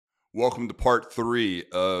Welcome to part 3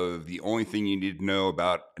 of the only thing you need to know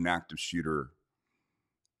about an active shooter.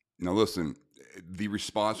 Now, listen, the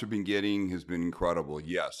response we've been getting has been incredible.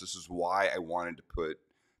 Yes, this is why I wanted to put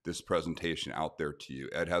this presentation out there to you.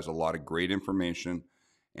 Ed has a lot of great information,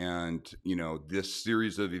 and this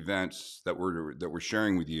series of events that we're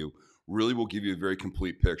sharing with you really will give you a very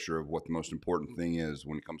complete picture of what the most important thing is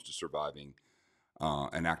when it comes to surviving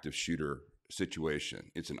an active shooter situation.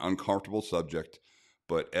 It's an uncomfortable subject,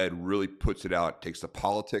 but Ed really puts it out, takes the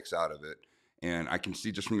politics out of it. And I can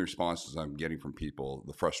see just from the responses I'm getting from people,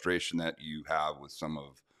 the frustration that you have with some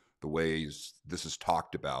of the ways this is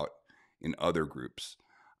talked about in other groups.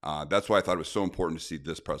 That's why I thought it was so important to see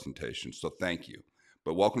this presentation. So thank you.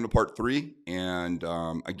 But welcome to part 3. And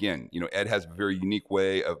again, Ed has a very unique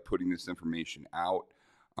way of putting this information out.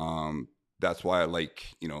 That's why I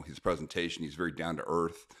like, his presentation. He's very down to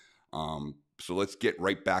earth. So let's get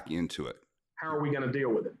right back into it. How are we going to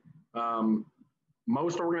deal with it?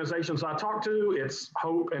 Most organizations I talk to, it's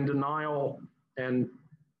hope and denial and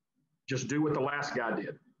just do what the last guy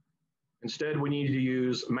did. Instead, we need to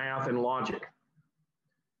use math and logic.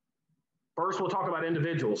 First, we'll talk about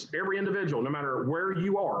individuals. Every individual, no matter where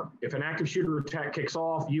you are, if an active shooter attack kicks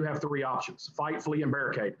off, you have 3 options: fight, flee, and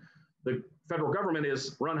barricade. The federal government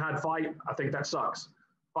is run, hide, fight. I think that sucks.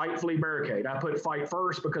 Fight, flee, barricade. I put fight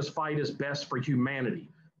first because fight is best for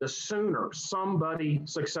humanity. The sooner somebody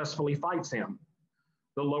successfully fights him,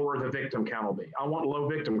 the lower the victim count will be. I want low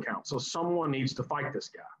victim count, so someone needs to fight this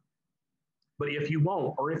guy. But if you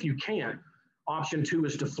won't, or if you can't, option 2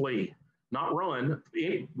 is to flee, not run.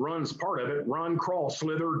 Run's part of it. Run, crawl,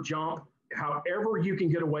 slither, jump, however you can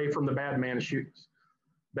get away from the bad man who shoots.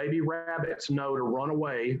 Baby rabbits know to run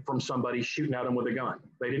away from somebody shooting at them with a gun.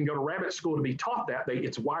 They didn't go to rabbit school to be taught that.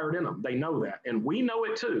 It's wired in them. They know that, and we know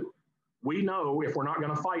it too. We know if we're not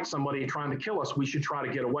going to fight somebody trying to kill us, we should try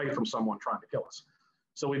to get away from someone trying to kill us.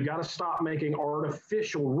 So we've got to stop making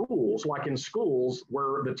artificial rules like in schools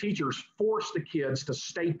where the teachers force the kids to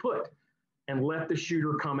stay put and let the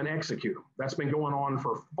shooter come and execute them. That's been going on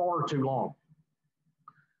for far too long.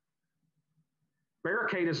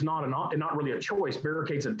 Barricade is not really a choice.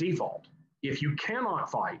 Barricade's a default. If you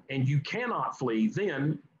cannot fight and you cannot flee,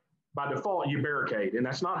 then by default you barricade, and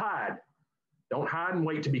that's not hide. Don't hide and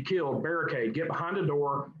wait to be killed. Barricade. Get behind a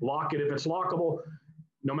door. Lock it if it's lockable.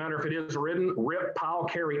 No matter if it is ridden, rip, pile,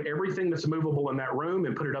 carry everything that's movable in that room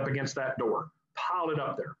and put it up against that door. Pile it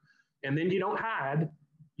up there. And then you don't hide.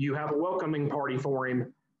 You have a welcoming party for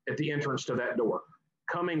him at the entrance to that door.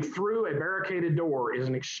 Coming through a barricaded door is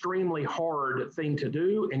an extremely hard thing to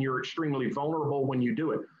do, and you're extremely vulnerable when you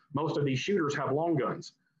do it. Most of these shooters have long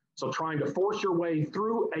guns. So trying to force your way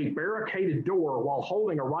through a barricaded door while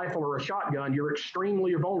holding a rifle or a shotgun, you're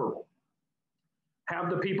extremely vulnerable.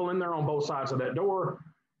 Have the people in there on both sides of that door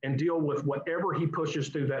and deal with whatever he pushes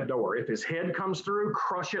through that door. If his head comes through,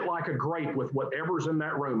 crush it like a grape with whatever's in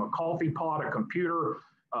that room, a coffee pot, a computer,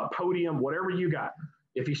 a podium, whatever you got.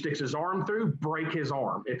 If he sticks his arm through, break his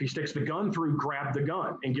arm. If he sticks the gun through, grab the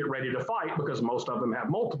gun and get ready to fight, because most of them have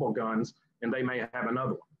multiple guns and they may have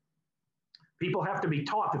another one. People have to be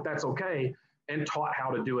taught that that's okay and taught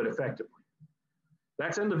how to do it effectively.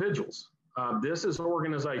 That's individuals. This is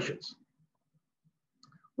organizations.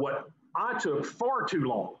 What I took far too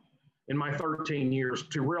long in my 13 years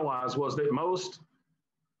to realize was that most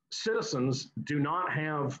citizens do not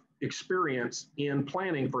have experience in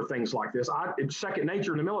planning for things like this. It's second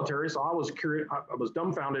nature in the military, so I was curious. I was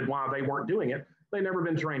dumbfounded why they weren't doing it. They've never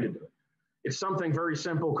been trained to do it. It's something very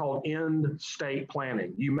simple called end state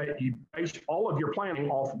planning. You base all of your planning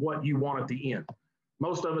off what you want at the end.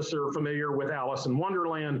 Most of us are familiar with Alice in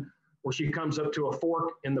Wonderland, where she comes up to a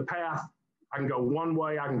fork in the path. I can go one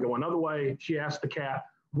way, I can go another way. She asks the cat,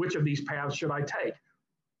 which of these paths should I take?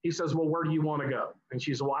 He says, well, where do you want to go? And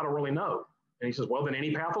she says, well, I don't really know. And he says, well, then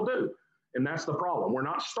any path will do. And that's the problem. We're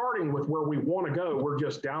not starting with where we want to go. We're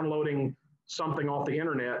just downloading something off the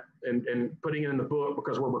internet and putting it in the book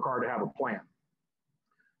because we're required to have a plan.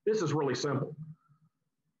 This is really simple.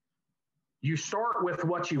 You start with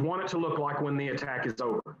what you want it to look like when the attack is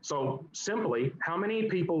over. So simply, how many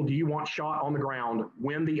people do you want shot on the ground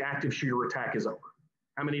when the active shooter attack is over?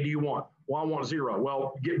 How many do you want? Well, I want 0.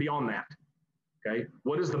 Well, get beyond that. Okay.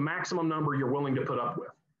 What is the maximum number you're willing to put up with?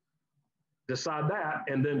 Decide that,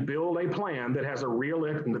 and then build a plan that has a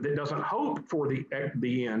realistic, that doesn't hope for the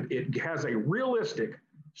end. It has a realistic,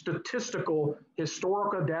 statistical,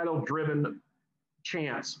 historical, data-driven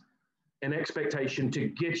chance and expectation to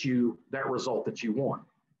get you that result that you want.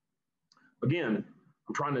 Again,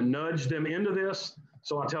 I'm trying to nudge them into this,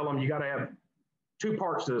 so I tell them you got to have 2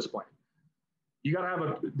 parts to this plan. You got to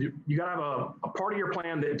have a part of your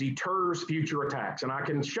plan that deters future attacks. And I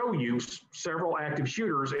can show you several active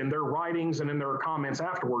shooters in their writings and in their comments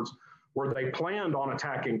afterwards where they planned on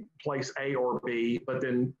attacking place A or B, but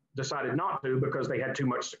then decided not to because they had too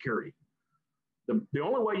much security. The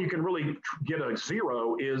only way you can really get a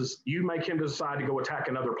 0 is you make him decide to go attack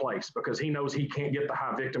another place because he knows he can't get the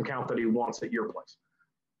high victim count that he wants at your place.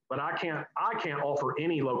 But I can't offer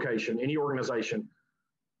any location, any organization,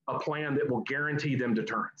 a plan that will guarantee them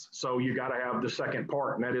deterrence. So you got to have the second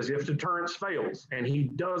part, and that is if deterrence fails and he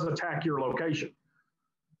does attack your location,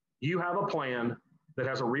 you have a plan that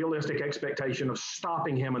has a realistic expectation of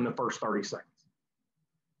stopping him in the first 30 seconds.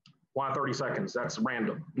 Why 30 seconds? That's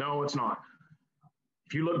random. No, it's not.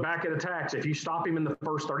 If you look back at attacks, if you stop him in the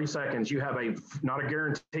first 30 seconds, you have not a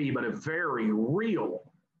guarantee, but a very real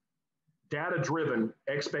data-driven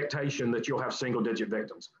expectation that you'll have single-digit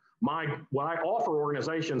victims. What I offer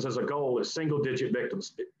organizations as a goal is single-digit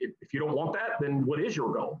victims. If you don't want that, then what is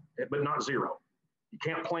your goal? But not 0. You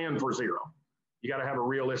can't plan for 0. You got to have a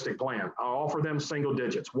realistic plan. I'll offer them single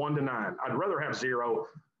digits, 1 to 9. I'd rather have 0,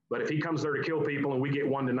 but if he comes there to kill people and we get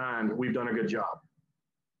 1 to 9, we've done a good job.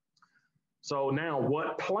 So now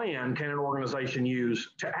what plan can an organization use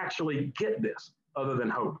to actually get this other than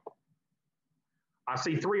hope? I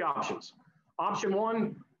see 3 options. Option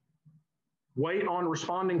 1, wait on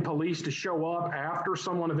responding police to show up after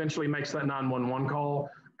someone eventually makes that 911 call,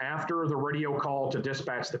 after the radio call to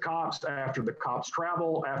dispatch the cops, after the cops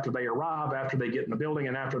travel, after they arrive, after they get in the building,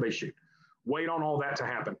 and after they shoot. Wait on all that to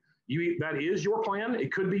happen. That is your plan.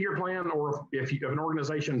 It could be your plan, or if an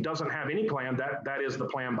organization doesn't have any plan, that is the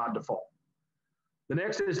plan by default. The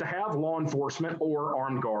next is to have law enforcement or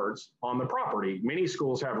armed guards on the property. Many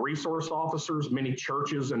schools have resource officers. Many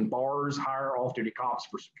churches and bars hire off-duty cops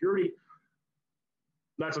for security.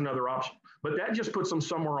 That's another option. But that just puts them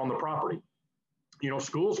somewhere on the property. You know,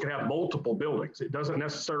 schools can have multiple buildings. It doesn't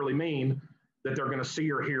necessarily mean that they're going to see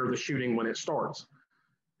or hear the shooting when it starts.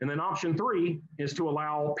 And then option 3 is to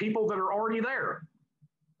allow people that are already there,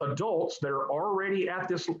 adults that are already at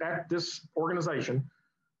this organization,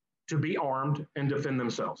 to be armed and defend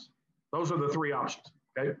themselves. Those are the 3 options,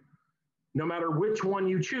 okay? No matter which one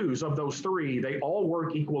you choose of those 3, they all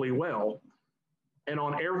work equally well. And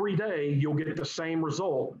on every day, you'll get the same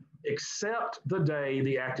result, except the day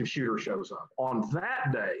the active shooter shows up. On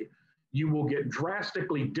that day, you will get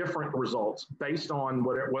drastically different results based on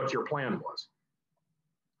what your plan was.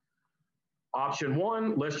 Option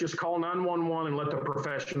 1, let's just call 911 and let the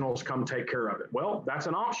professionals come take care of it. Well, that's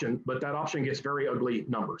an option, but that option gets very ugly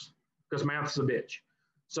numbers because math's a bitch.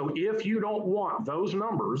 So if you don't want those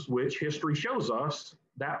numbers, which history shows us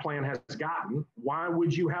that plan has gotten, why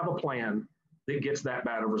would you have a plan that gets that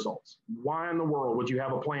bad of results? Why in the world would you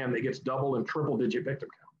have a plan that gets double and triple digit victim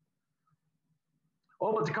count?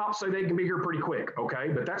 Oh, but the cops say they can be here pretty quick. Okay,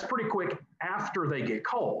 but that's pretty quick after they get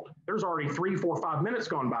called. There's already 3, 4, 5 minutes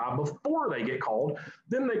gone by before they get called.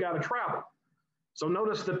 Then they got to travel. So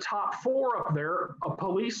notice the top 4 up there, a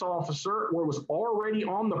police officer was already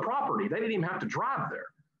on the property. They didn't even have to drive there.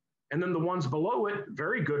 And then the ones below it,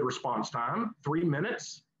 very good response time, 3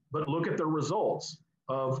 minutes, but look at the results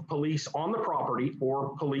of police on the property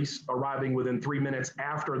or police arriving within 3 minutes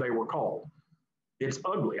after they were called. It's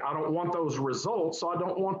ugly. I don't want those results, so I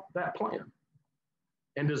don't want that plan.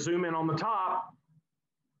 And to zoom in on the top,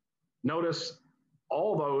 notice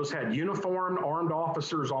all those had uniformed armed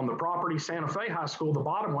officers on the property. Santa Fe High School, the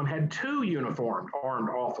bottom one, had 2 uniformed armed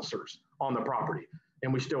officers on the property,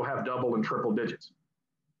 and we still have double and triple digits.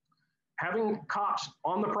 Having cops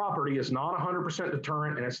on the property is not 100%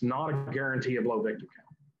 deterrent, and it's not a guarantee of low victim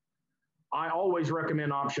count. I always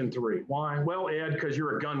recommend option 3. Why? Well, Ed, because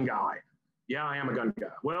you're a gun guy. Yeah, I am a gun guy.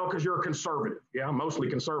 Well, because you're a conservative. Yeah, I'm mostly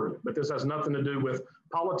conservative, but this has nothing to do with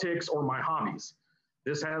politics or my hobbies.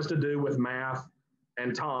 This has to do with math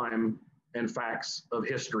and time and facts of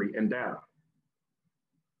history and data.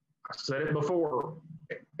 I said it before,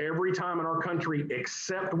 every time in our country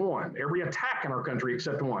except one, every attack in our country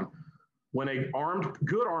except one, when a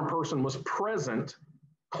good armed person was present,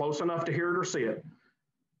 close enough to hear it or see it,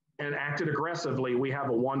 and acted aggressively, we have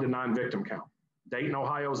a 1 to 9 victim count. Dayton,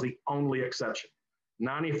 Ohio is the only exception.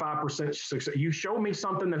 95% success. You show me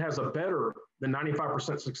something that has a better than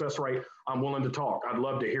 95% success rate, I'm willing to talk. I'd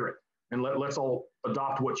love to hear it. And let's all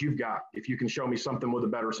adopt what you've got if you can show me something with a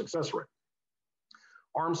better success rate.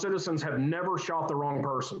 Armed citizens have never shot the wrong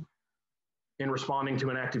person in responding to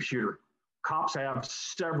an active shooter. Cops have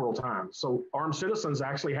several times. So armed citizens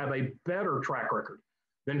actually have a better track record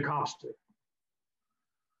than cops do.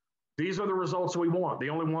 These are the results we want. The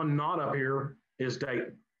only one not up here is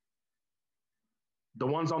Dayton. The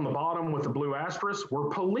ones on the bottom with the blue asterisk were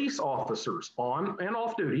police officers on and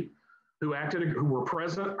off duty who were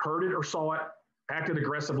present, heard it or saw it, acted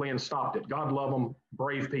aggressively and stopped it. God love them,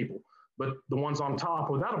 brave people. But the ones on top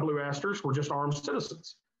without a blue asterisk were just armed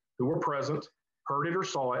citizens who were present, heard it or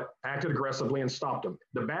saw it, acted aggressively and stopped them.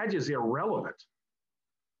 The badge is irrelevant.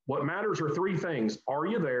 What matters are three things. Are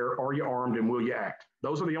you there? Are you armed? And will you act?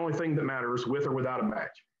 Those are the only thing that matters with or without a badge.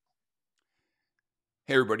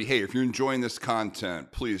 Hey, everybody. Hey, if you're enjoying this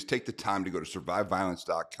content, please take the time to go to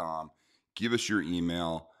surviveviolence.com, give us your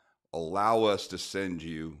email, allow us to send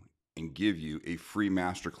you and give you a free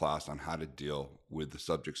masterclass on how to deal with the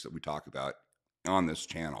subjects that we talk about on this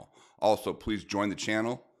channel. Also, please join the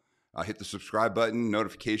channel, hit the subscribe button,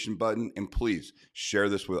 notification button, and please share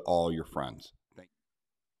this with all your friends. Thank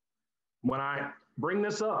you. When I bring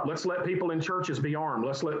this up, let's let people in churches be armed.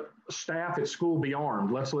 Let's let staff at school be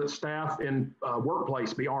armed. Let's let staff in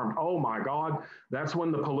workplace be armed. Oh my God, that's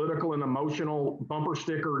when the political and emotional bumper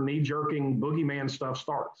sticker, knee-jerking, boogeyman stuff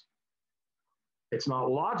starts. It's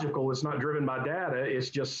not logical. It's not driven by data. It's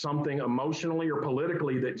just something emotionally or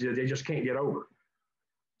politically that they just can't get over.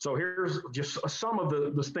 So here's just some of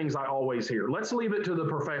the things I always hear. Let's leave it to the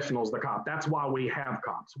professionals, the cop. That's why we have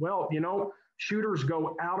cops. Well, you know, shooters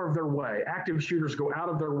go out of their way, active shooters go out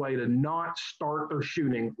of their way to not start their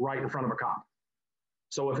shooting right in front of a cop.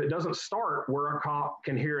 So if it doesn't start where a cop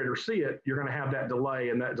can hear it or see it, you're going to have that delay,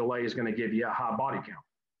 and that delay is going to give you a high body count.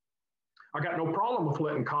 I got no problem with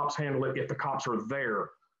letting cops handle it if the cops are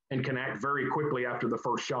there and can act very quickly after the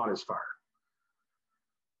first shot is fired.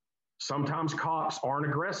 Sometimes cops aren't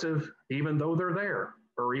aggressive even though they're there,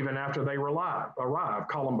 or even after they arrive.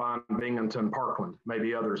 Columbine, Binghamton, Parkland,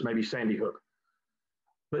 maybe others, maybe Sandy Hook.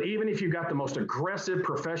 But even if you've got the most aggressive,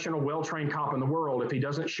 professional, well-trained cop in the world, if he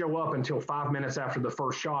doesn't show up until 5 minutes after the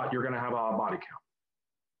first shot, you're going to have a body count.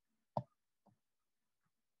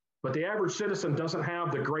 But the average citizen doesn't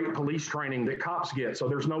have the great police training that cops get, so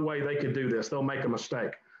there's no way they could do this. They'll make a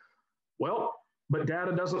mistake. Well, but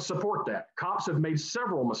data doesn't support that. Cops have made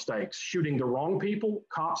several mistakes shooting the wrong people.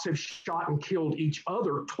 Cops have shot and killed each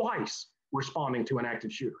other twice responding to an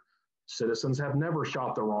active shooter. Citizens have never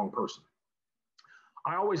shot the wrong person.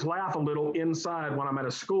 I always laugh a little inside when I'm at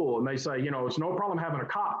a school and they say, you know, it's no problem having a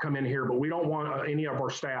cop come in here, but we don't want any of our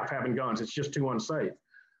staff having guns. It's just too unsafe.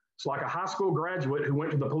 It's like a high school graduate who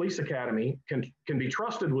went to the police academy can be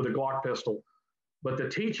trusted with a Glock pistol, but the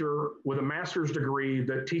teacher with a master's degree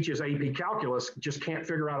that teaches AP calculus just can't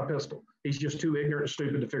figure out a pistol. He's just too ignorant and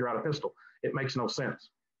stupid to figure out a pistol. It makes no sense.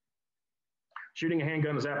 Shooting a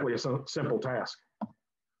handgun is aptly a simple task.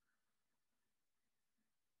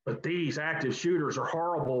 But these active shooters are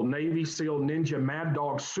horrible, Navy SEAL, ninja, mad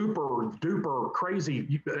dog, super duper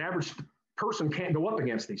crazy. The average person can't go up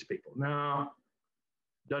against these people. No,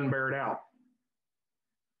 doesn't bear it out.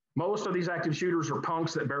 Most of these active shooters are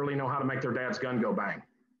punks that barely know how to make their dad's gun go bang.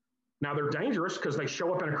 Now, they're dangerous because they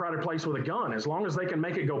show up in a crowded place with a gun. As long as they can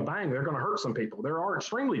make it go bang, they're going to hurt some people. They are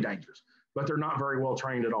extremely dangerous, but they're not very well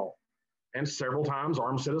trained at all. And several times,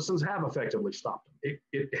 armed citizens have effectively stopped them.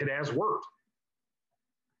 It has worked.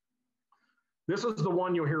 This is the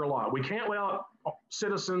one you'll hear a lot. We can't let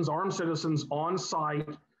citizens, armed citizens on site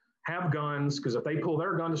have guns, because if they pull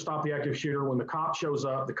their gun to stop the active shooter, when the cop shows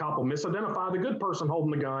up, the cop will misidentify the good person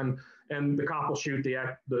holding the gun, and the cop will shoot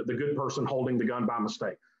the good person holding the gun by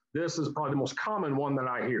mistake. This is probably the most common one that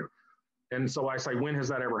I hear. And so I say, when has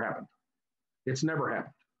that ever happened? It's never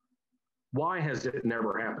happened. Why has it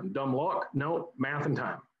never happened? Dumb luck? No, math and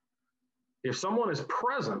time. If someone is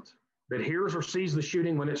present that hears or sees the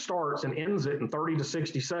shooting when it starts and ends it in 30 to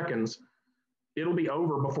 60 seconds, it'll be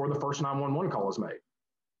over before the first 911 call is made.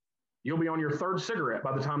 You'll be on your third cigarette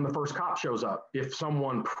by the time the first cop shows up. If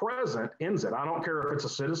someone present ends it, I don't care if it's a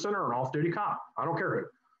citizen or an off-duty cop. I don't care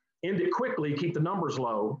who. End it quickly, keep the numbers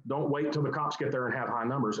low. Don't wait till the cops get there and have high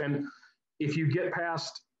numbers. And if you get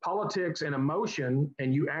past politics and emotion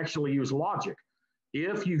and you actually use logic,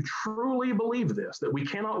 if you truly believe this, that we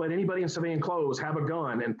cannot let anybody in civilian clothes have a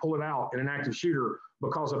gun and pull it out in an active shooter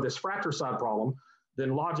because of this fratricide problem,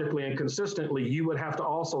 then logically and consistently, you would have to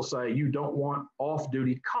also say you don't want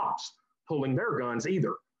off-duty cops pulling their guns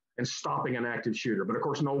either and stopping an active shooter. But of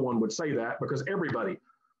course, no one would say that because everybody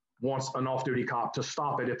wants an off-duty cop to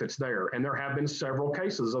stop it if it's there. And there have been several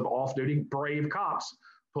cases of off-duty brave cops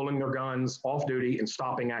pulling their guns off-duty and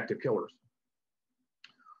stopping active killers.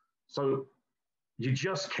 So you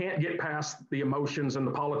just can't get past the emotions and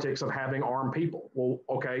the politics of having armed people. Well,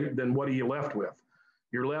 okay, then what are you left with?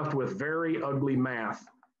 You're left with very ugly math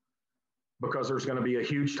because there's going to be a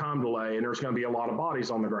huge time delay and there's going to be a lot of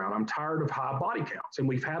bodies on the ground. I'm tired of high body counts, and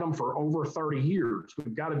we've had them for over 30 years.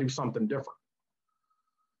 We've got to do something different.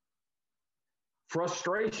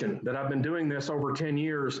 Frustration that I've been doing this over 10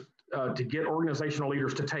 years to get organizational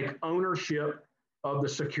leaders to take ownership of the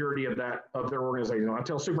security of their organization. I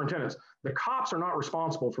tell superintendents, the cops are not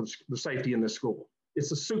responsible for the safety in this school. It's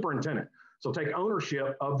the superintendent. So take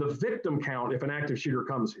ownership of the victim count if an active shooter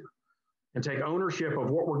comes here, and take ownership of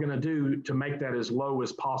what we're going to do to make that as low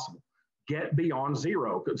as possible. Get beyond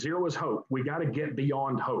zero, because zero is hope. We got to get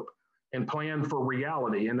beyond hope and plan for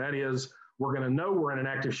reality. And that is, we're going to know we're in an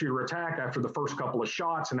active shooter attack after the first couple of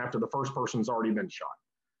shots and after the first person's already been shot.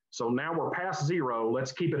 So now we're past zero.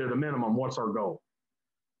 Let's keep it at a minimum. What's our goal?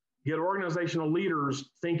 Get organizational leaders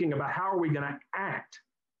thinking about how are we going to act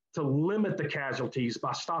to limit the casualties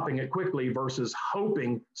by stopping it quickly versus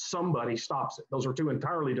hoping somebody stops it. Those are two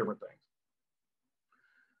entirely different things.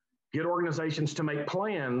 Get organizations to make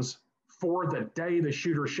plans for the day the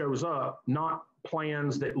shooter shows up, not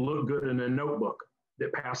plans that look good in a notebook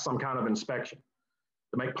that pass some kind of inspection.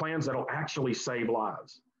 To make plans that'll actually save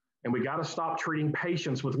lives. And we got to stop treating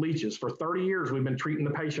patients with leeches. For 30 years, we've been treating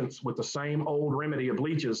the patients with the same old remedy of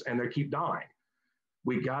leeches, and they keep dying.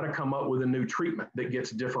 We got to come up with a new treatment that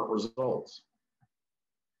gets different results.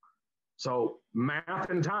 So math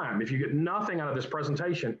and time. If you get nothing out of this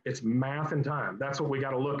presentation, it's math and time. That's what we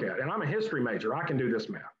got to look at. And I'm a history major. I can do this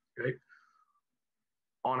math. Okay.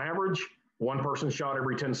 On average, one person shot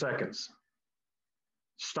every 10 seconds.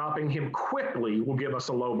 Stopping him quickly will give us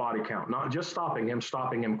a low body count. Not just stopping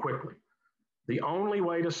him quickly. The only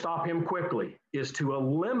way to stop him quickly is to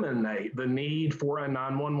eliminate the need for a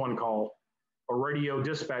 911 call, a radio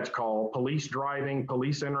dispatch call, police driving,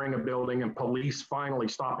 police entering a building, and police finally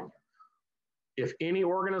stopping him. If any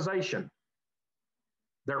organization,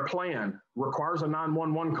 their plan requires a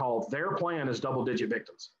 911 call, their plan is double-digit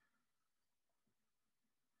victims.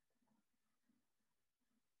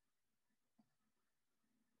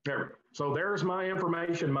 There we go. So there's my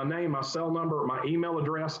information, my name, my cell number, my email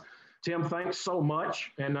address. Tim, thanks so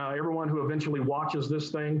much. And everyone who eventually watches this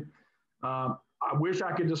thing, I wish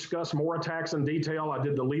I could discuss more attacks in detail. I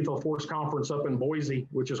did the Lethal Force Conference up in Boise,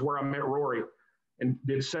 which is where I met Rory, and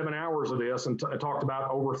did 7 hours of this and talked about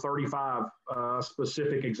over 35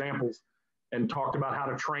 specific examples and talked about how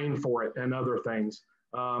to train for it and other things.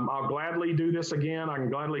 I'll gladly do this again. I can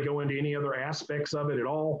gladly go into any other aspects of it at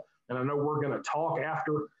all. And I know we're going to talk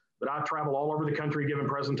after, but I travel all over the country giving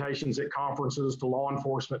presentations at conferences to law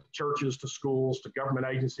enforcement, to churches, to schools, to government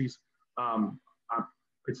agencies.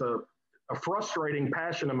 It's a frustrating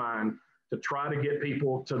passion of mine to try to get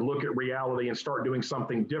people to look at reality and start doing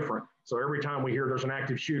something different. So every time we hear there's an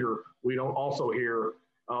active shooter, we don't also hear,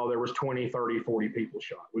 oh, there was 20, 30, 40 people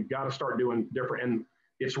shot. We've got to start doing different. And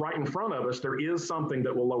it's right in front of us. There is something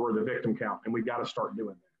that will lower the victim count, and we've got to start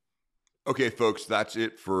doing that. Okay, folks, that's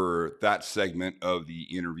it for that segment of the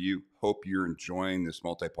interview. Hope you're enjoying this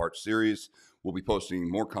multi-part series. We'll be posting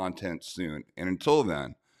more content soon. And until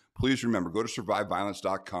then, please remember, go to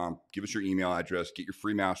surviveviolence.com, give us your email address, get your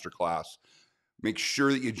free masterclass. Make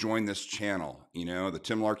sure that you join this channel. You know, the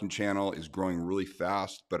Tim Larkin channel is growing really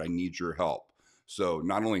fast, but I need your help. So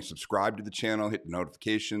not only subscribe to the channel, hit the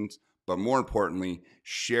notifications, but more importantly,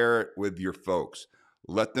 share it with your folks.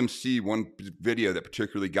 Let them see one video that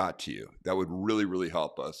particularly got to you. That would really, really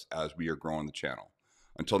help us as we are growing the channel.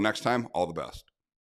 Until next time, all the best.